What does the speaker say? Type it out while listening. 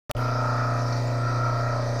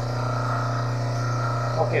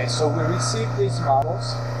Okay, so we received these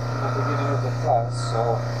models in the beginning of the class,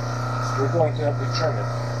 so we're going to have to trim it.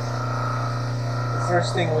 The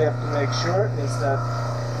first thing we have to make sure is that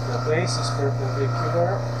the base is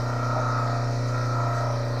perpendicular.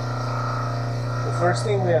 The first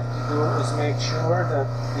thing we have to do is make sure that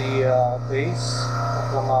the base of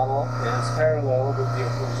the model is parallel with the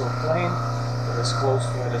occlusal plane, or as close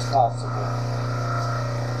to it as possible.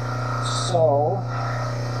 So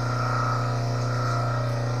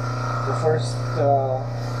the first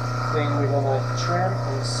thing we're going to trim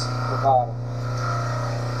is the bottom.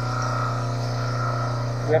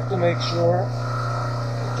 We have to make sure,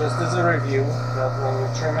 just as a review, that when we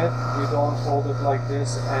trim it, we don't hold it like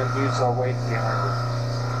this and use our weight behind it.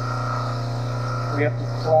 We have to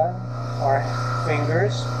clamp our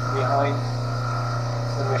fingers behind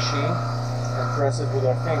the machine and press it with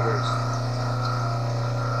our fingers.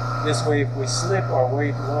 This way, if we slip, our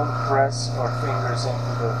weight won't press our fingers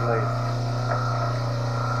into the blade.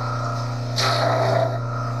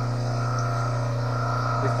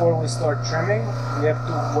 Before we start trimming, we have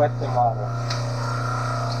to wet the model.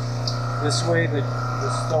 This way, the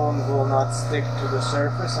stone will not stick to the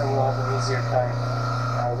surface and we'll have an easier time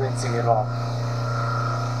rinsing it off.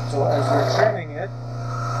 So as we're trimming it,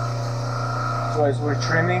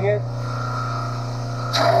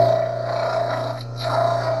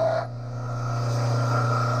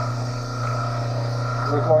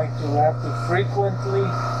 we're going to have to frequently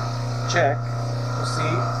check to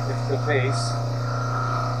see if the base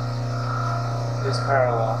is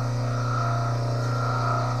parallel.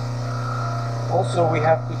 Also, we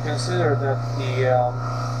have to consider that the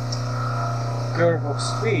curve of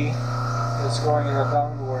Spee is going in a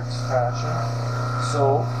downwards fashion,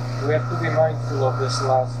 so we have to be mindful of this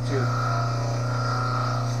last tooth.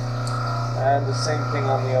 And the same thing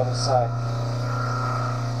on the other side.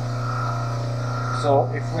 So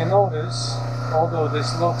if we notice, although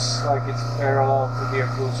this looks like it's parallel to the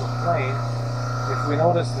occlusal plane, if we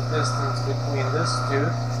notice the distance between this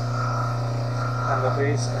tooth and the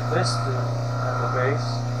base and this tooth and the base,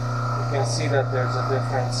 you can see that there's a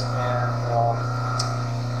difference in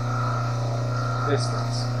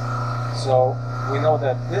distance. So we know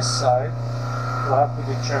that this side will have to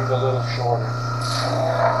be trimmed a little shorter.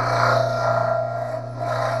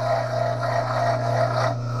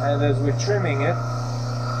 And as we're trimming it,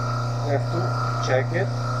 we have to check it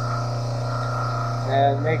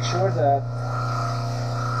and make sure that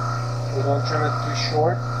we don't trim it too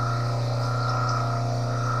short.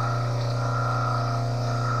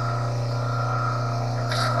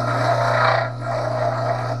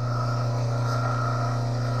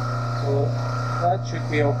 So that should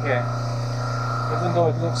be okay. Even though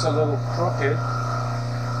it looks a little crooked,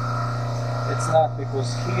 it's not,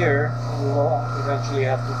 because here we will eventually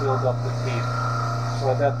have to build up the teeth. So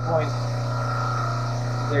at that point,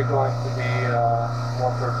 they're going to be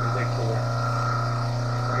more perpendicular.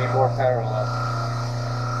 I mean, more parallel.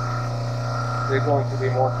 They're going to be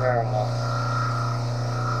more parallel.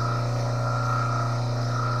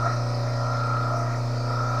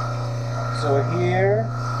 So here,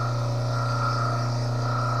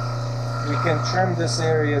 we can trim this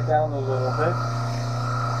area down a little bit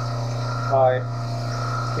by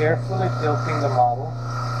carefully tilting the model,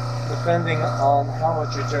 depending on how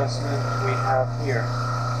much adjustment we have here.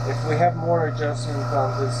 If we have more adjustment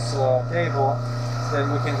on this table, then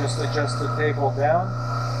we can just adjust the table down,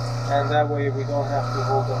 and that way we don't have to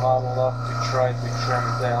hold the model up to try to trim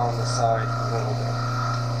down the side a little bit.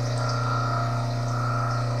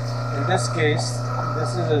 In this case,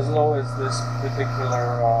 this is as low as this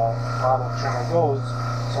particular model trimmer goes,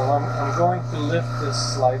 so I'm going to lift this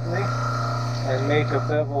slightly and make a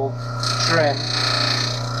beveled trim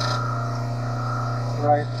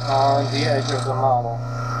right on the edge of the model.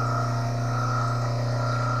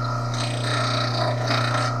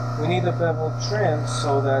 We need a beveled trim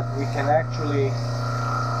so that we can actually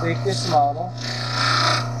take this model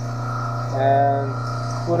and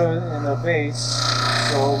put it in a base,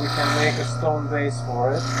 so we can make a stone base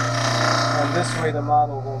for it, and this way the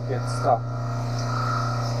model won't get stuck.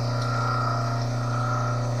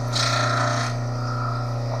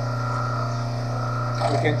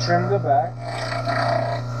 We can trim the back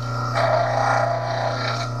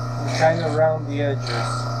and kind of round the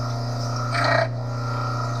edges.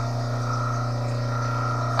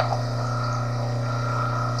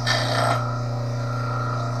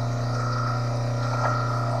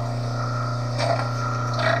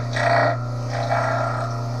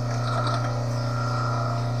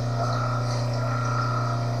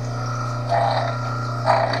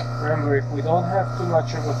 Remember, if we don't have too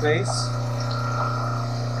much of a base,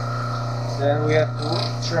 then we have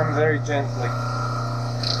to trim very gently.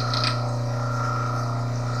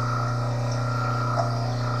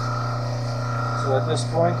 So at this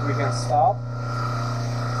point we can stop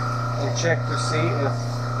and check to see if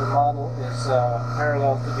the model is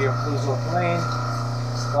parallel to the occlusal plane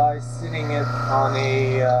by sitting it on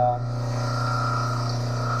a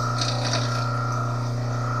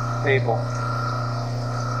table.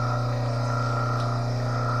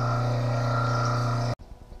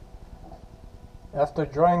 After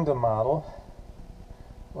drawing the model,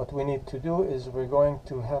 what we need to do is we're going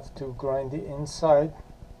to have to grind the inside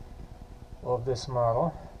of this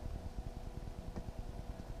model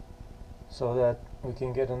so that we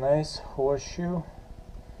can get a nice horseshoe,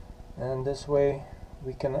 and this way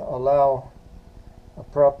we can allow a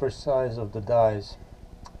proper size of the dies.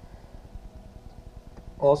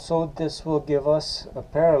 Also, this will give us a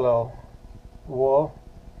parallel wall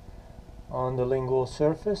on the lingual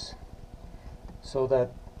surface so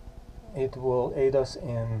that it will aid us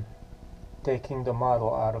in taking the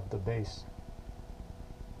model out of the base.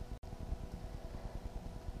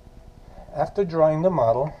 After drawing the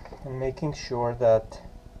model and making sure that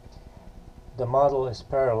the model is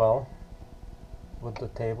parallel with the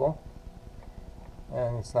table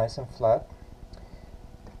and it's nice and flat,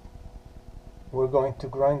 we're going to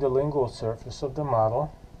grind the lingual surface of the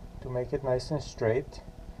model to make it nice and straight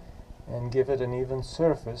and give it an even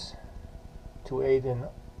surface to aid in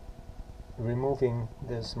removing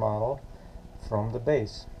this model from the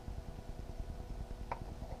base.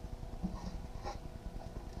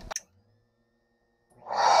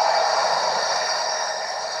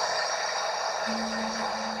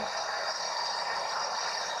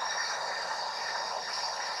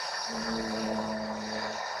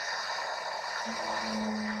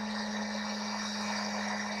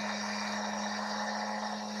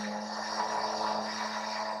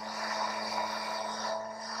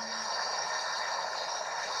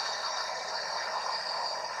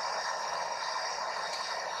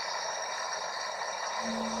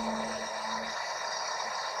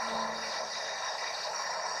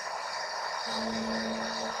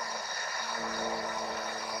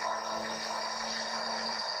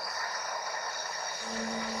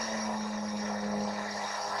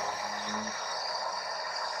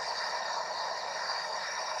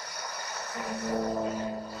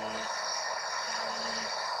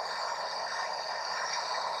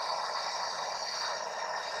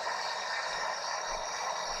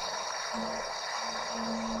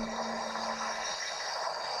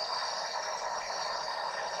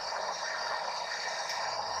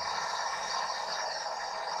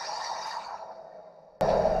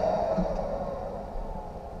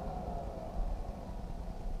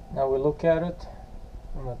 Now we look at it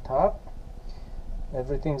on the top.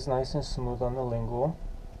 Everything's nice and smooth on the lingual.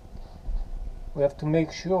 We have to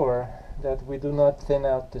make sure that we do not thin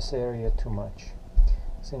out this area too much,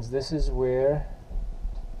 since this is where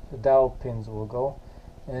the dowel pins will go,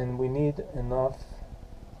 and we need enough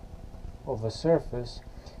of a surface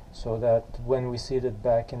so that when we seat it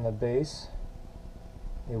back in the base,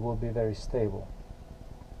 it will be very stable.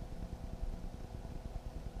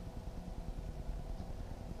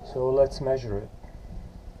 So let's measure it.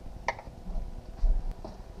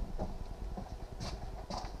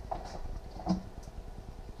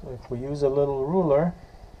 So if we use a little ruler,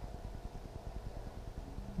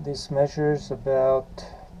 this measures about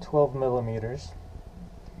 12 millimeters.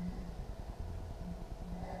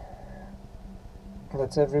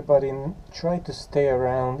 Let's everybody try to stay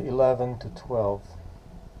around 11 to 12.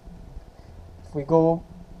 If we go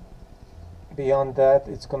beyond that,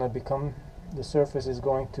 it's going to become, the surface is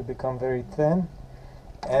going to become very thin,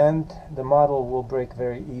 and the model will break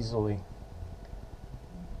very easily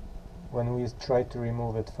when we try to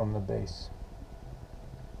remove it from the base.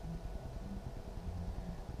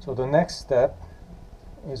 So the next step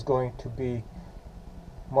is going to be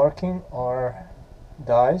marking our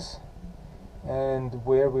dies and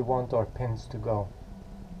where we want our pins to go.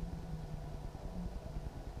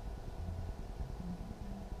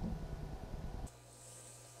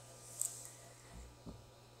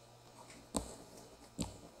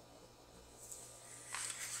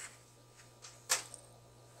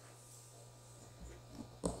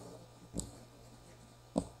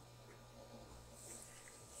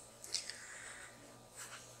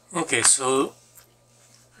 Okay, so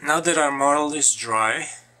now that our model is dry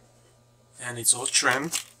and it's all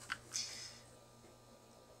trimmed,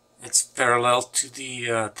 it's parallel to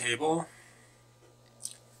the table.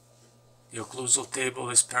 The occlusal table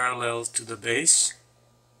is parallel to the base,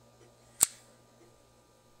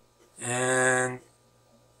 and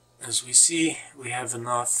as we see, we have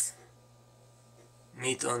enough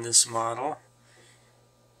meat on this model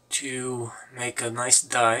to make a nice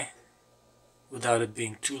die without it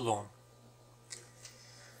being too long.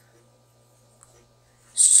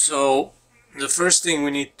 So the first thing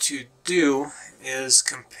we need to do is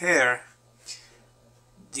compare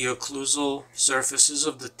the occlusal surfaces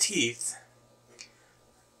of the teeth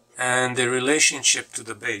and the relationship to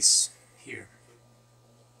the base here.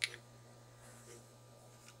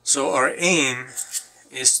 So our aim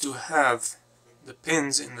is to have the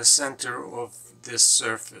pins in the center of this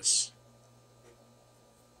surface.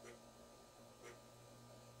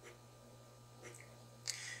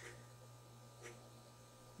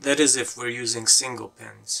 That is if we're using single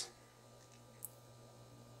pins,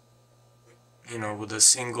 you know, with a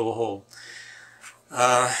single hole.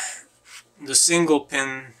 The single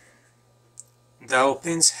pin dowel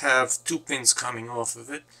pins have two pins coming off of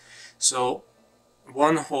it, so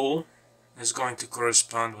one hole is going to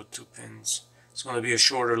correspond with two pins. It's going to be a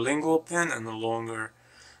shorter lingual pin and a longer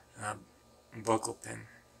buccal pin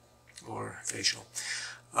or facial.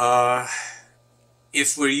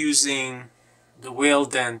 If we're using the whale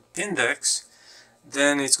dent Pindex,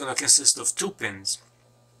 then it's going to consist of two pins,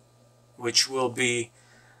 which will be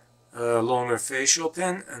a longer facial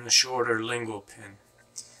pin and a shorter lingual pin.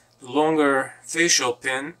 The longer facial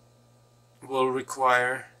pin will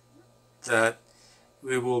require that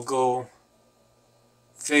we will go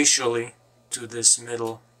facially to this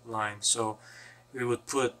middle line. So we would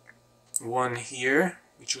put one here,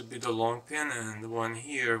 which would be the long pin, and one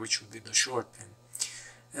here, which would be the short pin.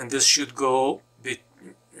 And this should go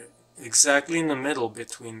exactly in the middle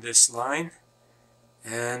between this line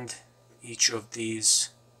and each of these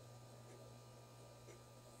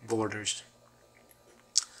borders.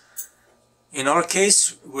 In our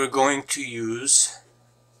case, we're going to use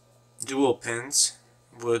dual pins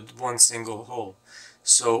with one single hole.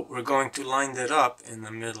 So we're going to line that up in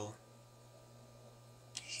the middle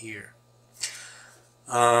here.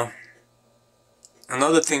 Another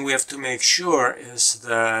thing we have to make sure is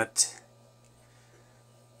that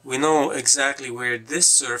we know exactly where this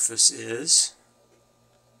surface is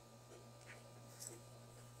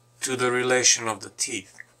to the relation of the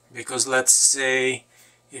teeth. Because let's say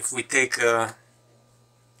if we take a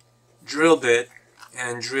drill bit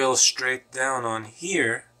and drill straight down on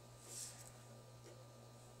here,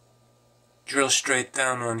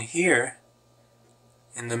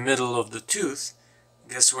 in the middle of the tooth,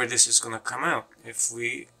 guess where this is going to come out? If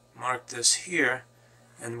we mark this here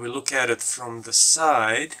and we look at it from the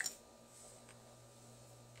side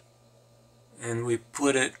and we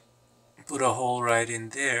put a hole right in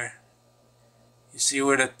there, you see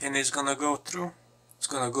where that pin is going to go through? It's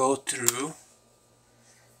going to go through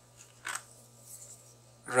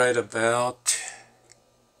right about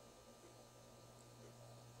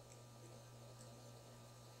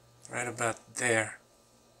there.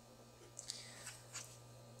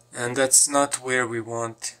 And that's not where we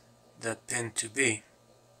want that pin to be.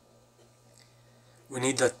 We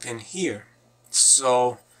need that pin here.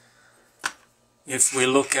 So if we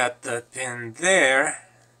look at that pin there,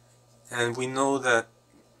 and we know that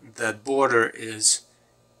that border is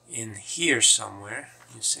in here somewhere,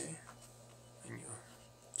 you see, and you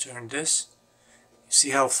turn this, you see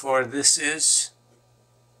how far this is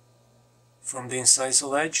from the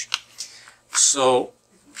incisal edge? So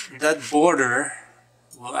that border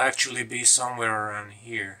will actually be somewhere around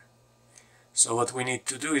here. So what we need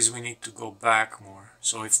to do is we need to go back more.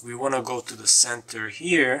 So if we want to go to the center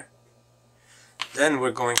here, then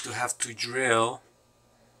we're going to have to drill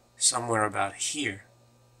somewhere about here.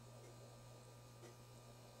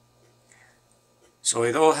 So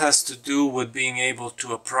it all has to do with being able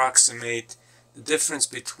to approximate the difference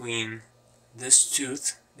between this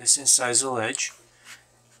tooth, this incisal edge,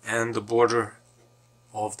 and the border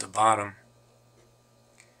of the bottom.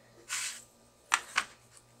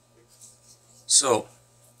 So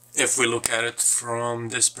if we look at it from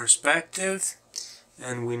this perspective,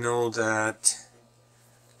 and we know that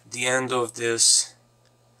the end of this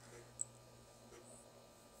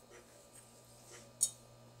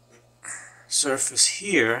surface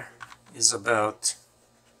here is about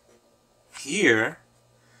here,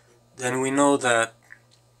 then we know that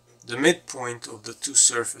the midpoint of the two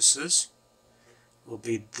surfaces will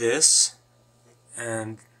be this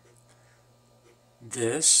and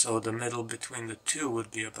this, so the middle between the two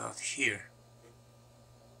would be about here.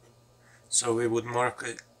 So we would mark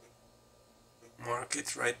it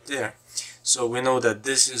right there. So we know that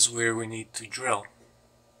this is where we need to drill.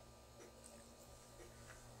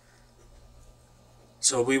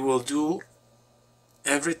 So we will do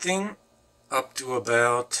everything up to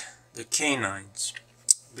about the canines.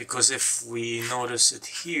 because if we notice it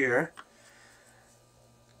here,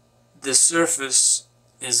 the surface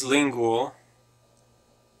is lingual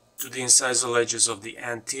to the incisal edges of the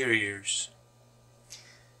anteriors.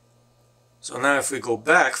 So now if we go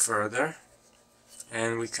back further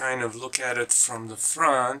and we kind of look at it from the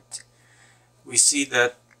front, we see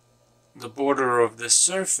that the border of this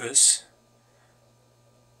surface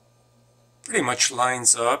pretty much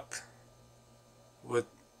lines up with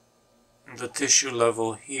the tissue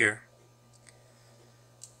level here,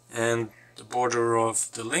 and the border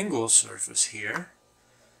of the lingual surface here,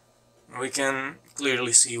 we can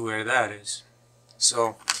clearly see where that is.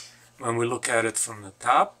 So when we look at it from the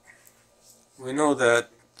top, we know that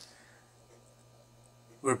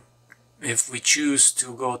if we choose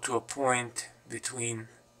to go to a point between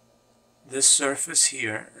this surface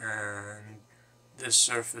here and this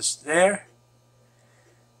surface there,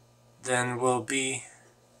 then we'll be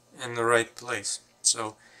in the right place.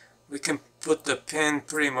 So we can put the pin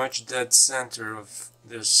pretty much dead center of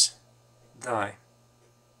this die,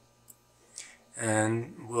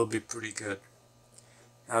 and we'll be pretty good.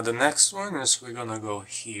 Now the next one is we're gonna go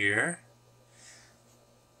here.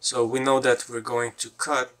 So we know that we're going to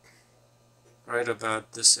cut right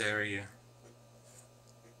about this area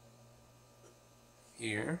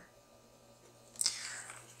here,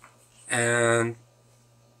 and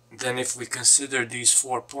then if we consider these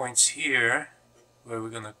 4 points here where we're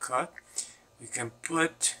gonna cut, we can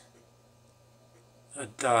put a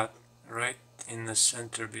dot right in the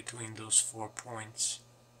center between those 4 points.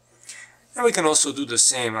 And we can also do the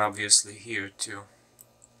same obviously here too.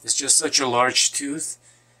 It's just such a large tooth,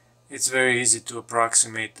 it's very easy to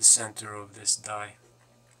approximate the center of this die.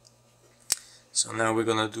 So now we're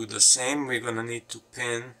gonna do the same. We're gonna need to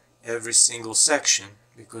pin every single section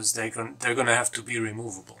because they're gonna have to be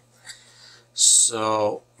removable.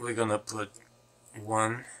 So we're gonna put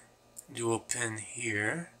one dual pin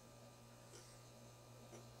here,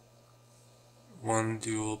 one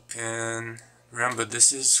dual pin. Remember,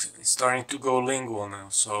 this is starting to go lingual now,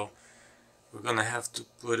 so we're gonna have to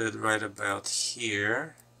put it right about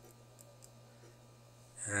here,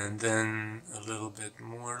 and then a little bit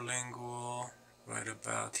more lingual right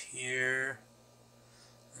about here,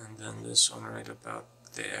 and then this one right about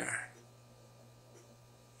there.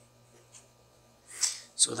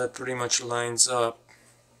 So that pretty much lines up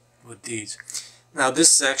with these. Now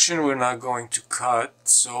this section we're not going to cut,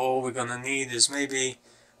 so all we're gonna need is maybe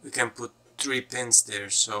we can put 3 pins there.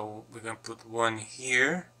 So we're gonna put one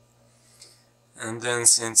here, and then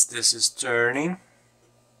since this is turning,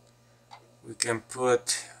 we can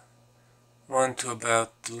put one to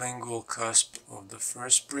about the lingual cusp of the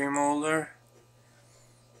first premolar,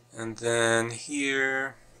 and then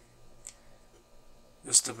here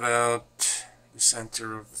just about the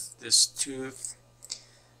center of this tooth.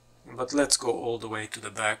 But let's go all the way to the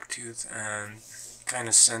back tooth and kind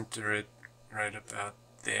of center it right about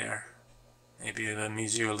there, maybe the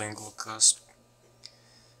mesiolingual cusp,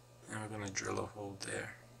 and we're going to drill a hole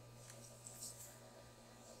there.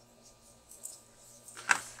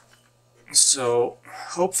 So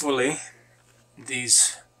hopefully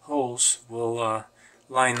these holes will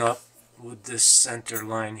line up with this center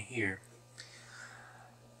line here.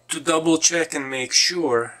 To double check and make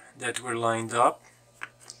sure that we're lined up,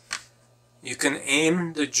 you can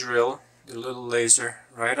aim the drill, the little laser,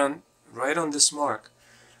 right on this mark,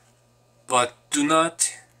 but do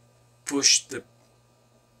not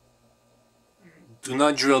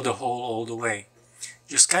drill the hole all the way.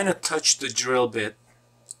 Just kind of touch the drill bit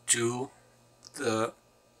to the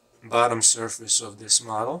bottom surface of this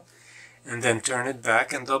model, and then turn it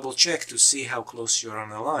back and double check to see how close you're on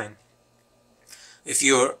the line. If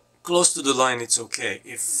you're close to the line, it's okay.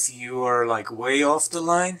 If you are like way off the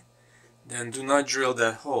line, then do not drill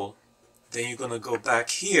that hole. Then you're gonna go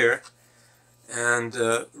back here and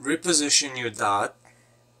reposition your dot,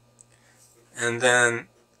 and then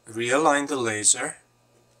realign the laser,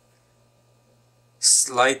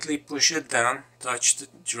 slightly push it down, touch the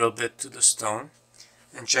drill bit to the stone,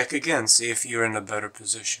 and check again, see if you're in a better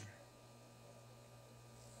position.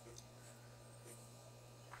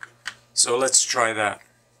 So let's try that.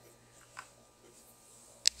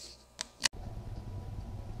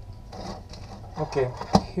 Okay,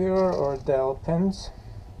 here are dowel pins.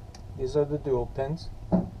 These are the dual pins.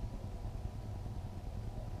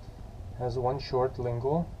 Has one short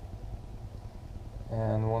lingual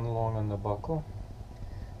and one long on the buckle,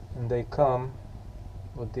 and they come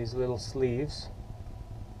with these little sleeves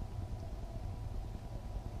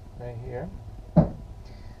right here,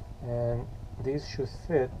 and these should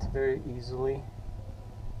fit very easily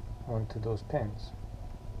onto those pins.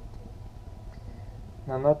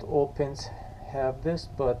 Now not all pins have this,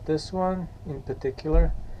 but this one in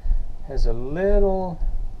particular has a little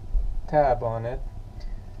tab on it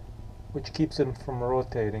which keeps them from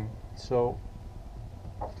rotating. So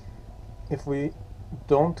if we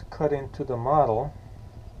don't cut into the model,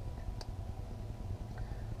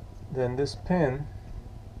 then this pin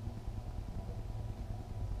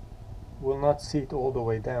will not seat all the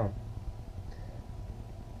way down.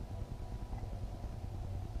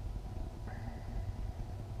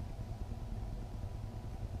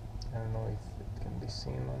 I don't know if it can be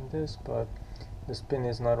seen on this, but this pin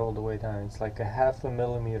is not all the way down. It's like a half a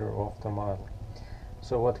millimeter off the model.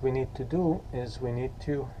 So what we need to do is we need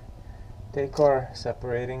to take our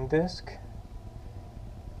separating disc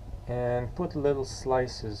and put little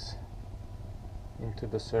slices into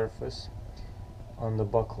the surface on the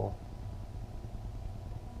buckle.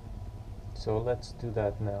 So let's do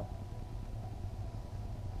that now.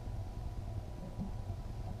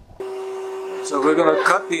 So we're going to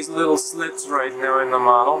cut these little slits right now in the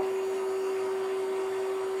model.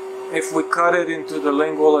 If we cut it into the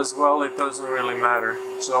lingual as well, it doesn't really matter.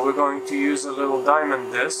 So we're going to use a little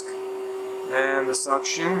diamond disc and the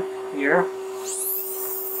suction here,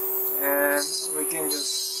 and we can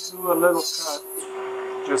just do a little cut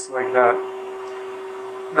just like that.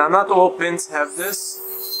 Now not all pins have this,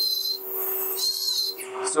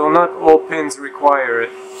 so not all pins require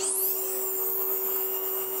it.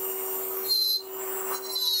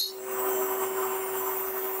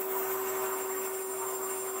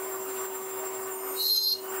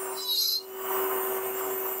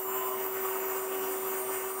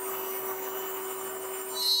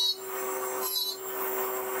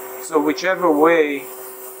 So whichever way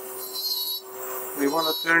we want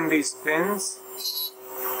to turn these pins,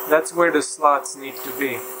 that's where the slots need to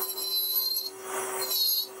be.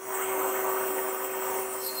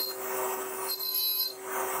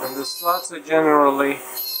 And the slots are generally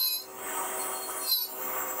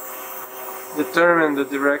determine the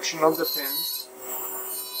direction of the pins.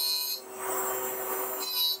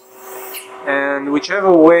 And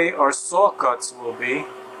whichever way our saw cuts will be,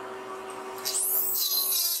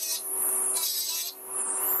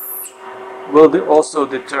 will also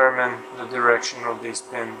determine the direction of these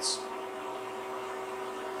pins.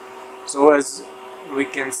 So as we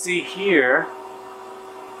can see here,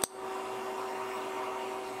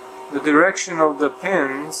 the direction of the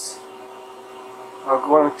pins are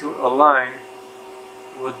going to align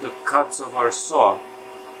with the cuts of our saw.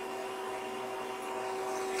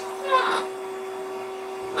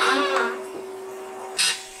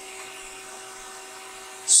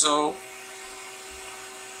 So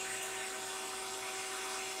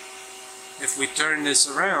if we turn this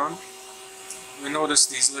around, we notice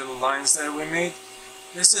these little lines that we made.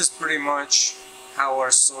 This is pretty much how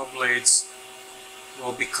our saw blades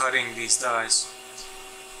will be cutting these dies.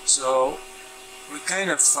 So we kind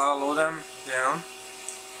of follow them down.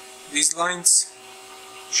 These lines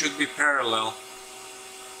should be parallel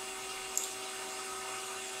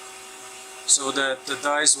so that the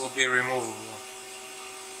dies will be removable.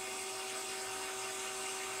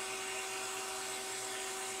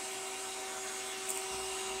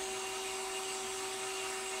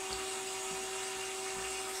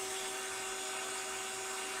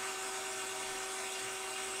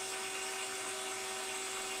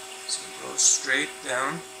 So go straight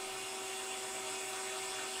down.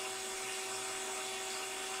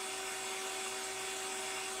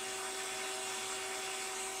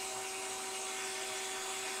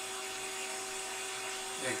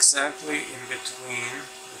 Exactly in between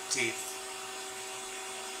the teeth.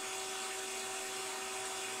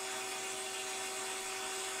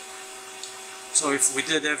 So if we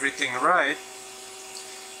did everything right,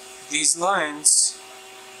 these lines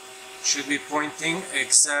should be pointing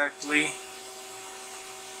exactly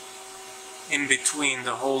in between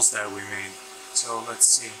the holes that we made. So let's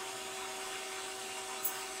see.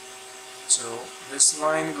 So this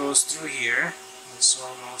line goes through here, this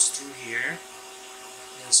one goes through here,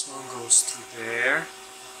 this one goes through there,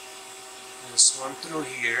 this one through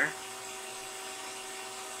here,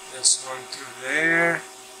 this one through there,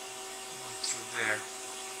 one through there,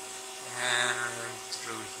 and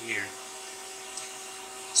through here.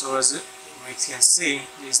 So as we can see,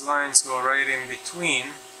 these lines go right in between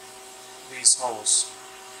these holes.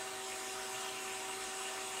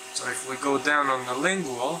 So if we go down on the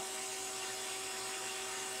lingual,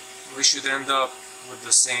 we should end up with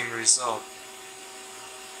the same result.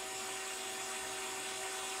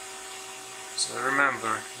 So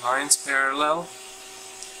remember, lines parallel,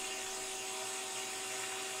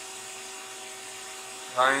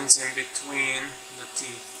 lines in between the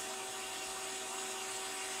teeth.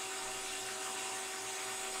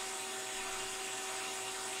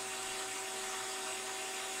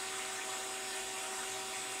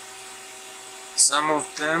 Some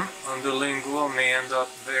of them on the lingual may end up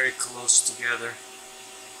very close together.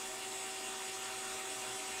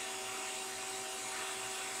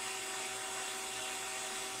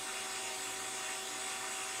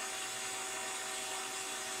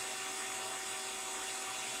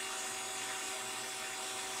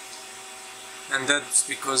 And that's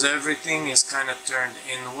because everything is kind of turned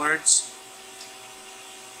inwards.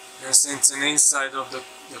 And since an inside of the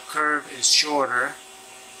curve is shorter,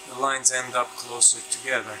 the lines end up closer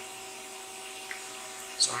together.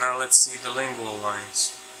 So now let's see the lingual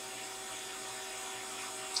lines.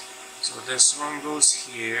 So this one goes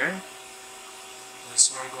here,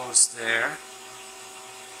 this one goes there,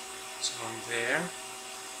 this one there,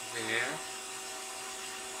 there,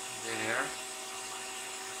 there.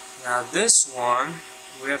 Now this one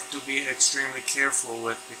we have to be extremely careful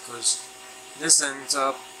with, because this ends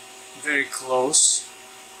up very close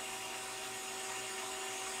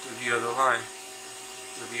to the other line,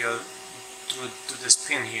 to this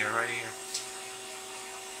pin here, right here.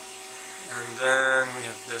 And then we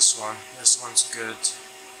have this one. This one's good.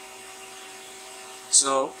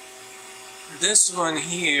 So this one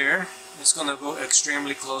here is gonna go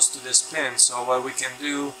extremely close to this pin. So what we can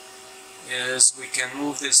do is we can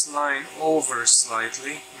move this line over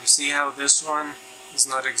slightly. You see how this one is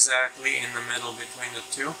not exactly in the middle between the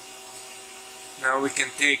two? Now we can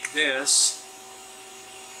take this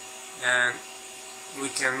and we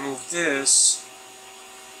can move this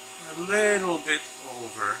a little bit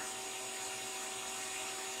over.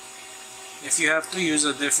 If you have to use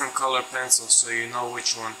a different color pencil so you know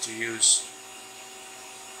which one to use.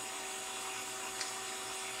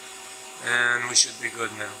 And we should be good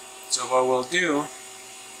now. So what we'll do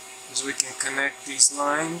is we can connect these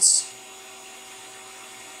lines.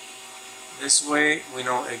 This way we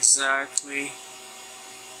know exactly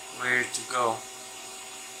where to go.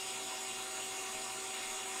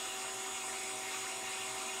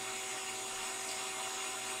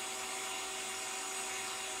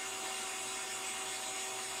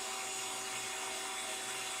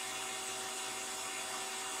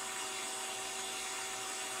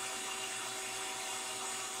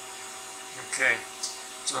 Okay,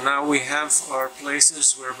 so now we have our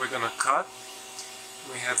places where we're gonna cut.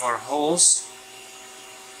 We have our holes.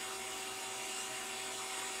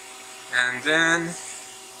 And then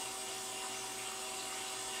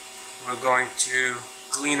we're going to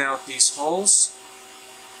clean out these holes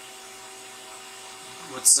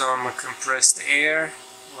with some compressed air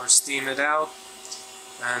or steam it out,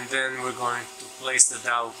 and then we're going to place the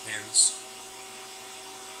dowel pins.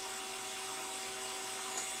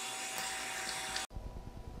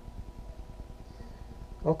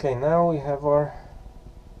 Okay, now we have our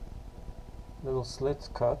little slits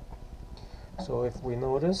cut. So if we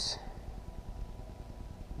notice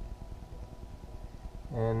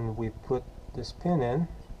and we put this pin in,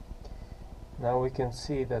 now we can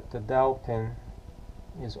see that the dowel pin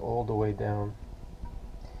is all the way down,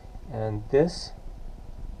 and this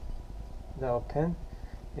dowel pin,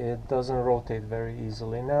 it doesn't rotate very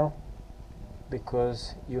easily now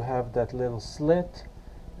because you have that little slit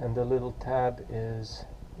and the little tab is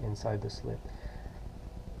inside the slit.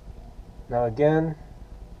 Now again,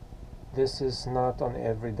 this is not on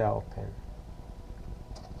every dowel pin.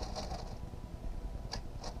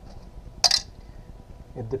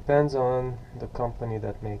 It depends on the company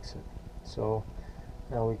that makes it. So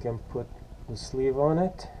now we can put the sleeve on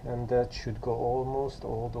it, and that should go almost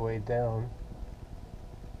all the way down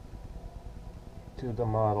to the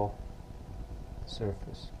model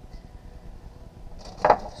surface.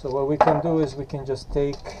 So what we can do is we can just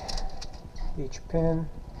take each pin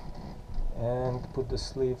and put the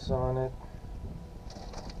sleeves on it.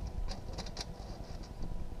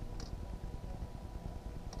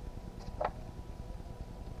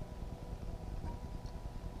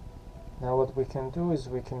 Now what we can do is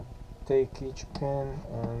we can take each pin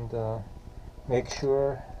and make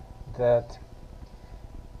sure that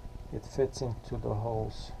it fits into the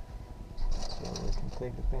holes. So we can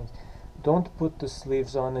take the pins. Don't put the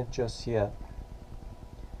sleeves on it just yet.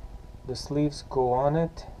 The sleeves go on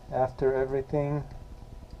it after everything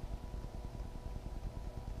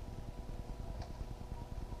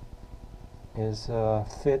is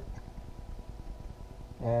fit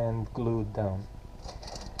and glued down.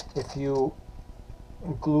 If you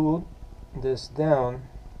glue this down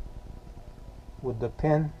with the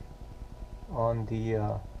pin on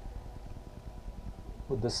the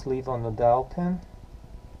with the sleeve on the dowel pin,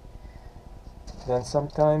 then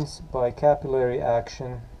sometimes by capillary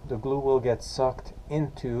action the glue will get sucked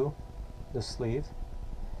into the sleeve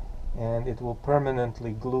and it will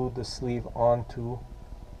permanently glue the sleeve onto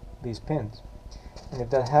these pins. And if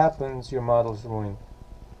that happens, your model's ruined,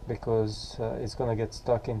 because it's going to get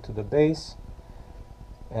stuck into the base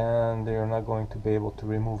and you're not going to be able to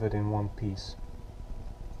remove it in one piece.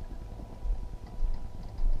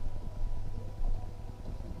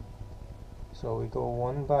 So we go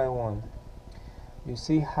one by one. You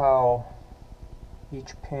see how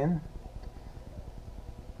each pin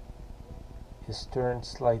is turned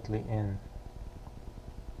slightly in,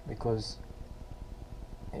 because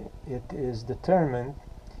it is determined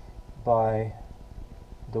by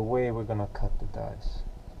the way we're going to cut the dies.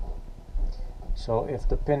 So if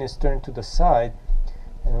the pin is turned to the side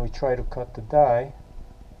and we try to cut the die,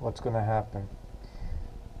 what's going to happen?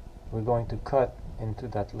 We're going to cut into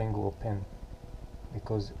that lingual pin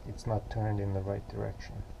because it's not turned in the right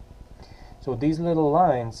direction. So these little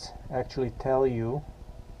lines actually tell you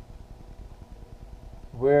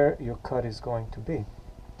where your cut is going to be.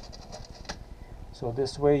 So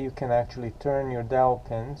this way you can actually turn your dowel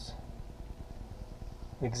pins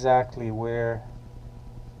exactly where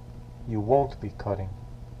you won't be cutting.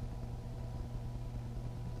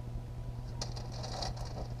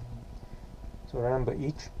 So remember,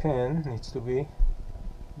 each pin needs to be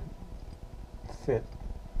fit.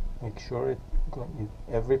 Make sure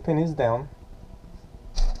every pin is down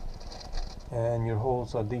and your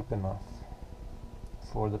holes are deep enough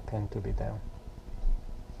for the pin to be down.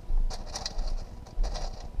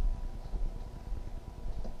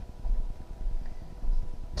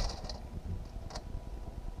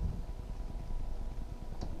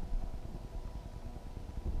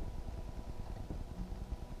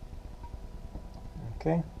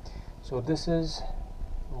 Okay, so this is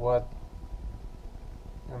what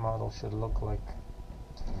the model should look like.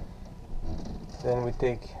 Then we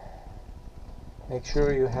make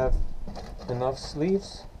sure you have enough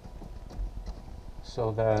sleeves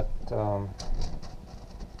so that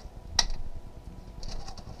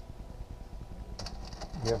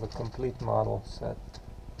you have a complete model set.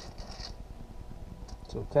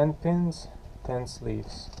 So 10 pins, 10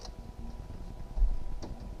 sleeves.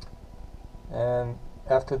 And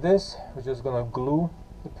after this, we're just going to glue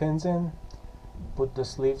the pins in, put the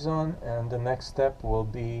sleeves on, and the next step will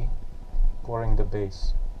be pouring the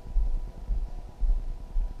base.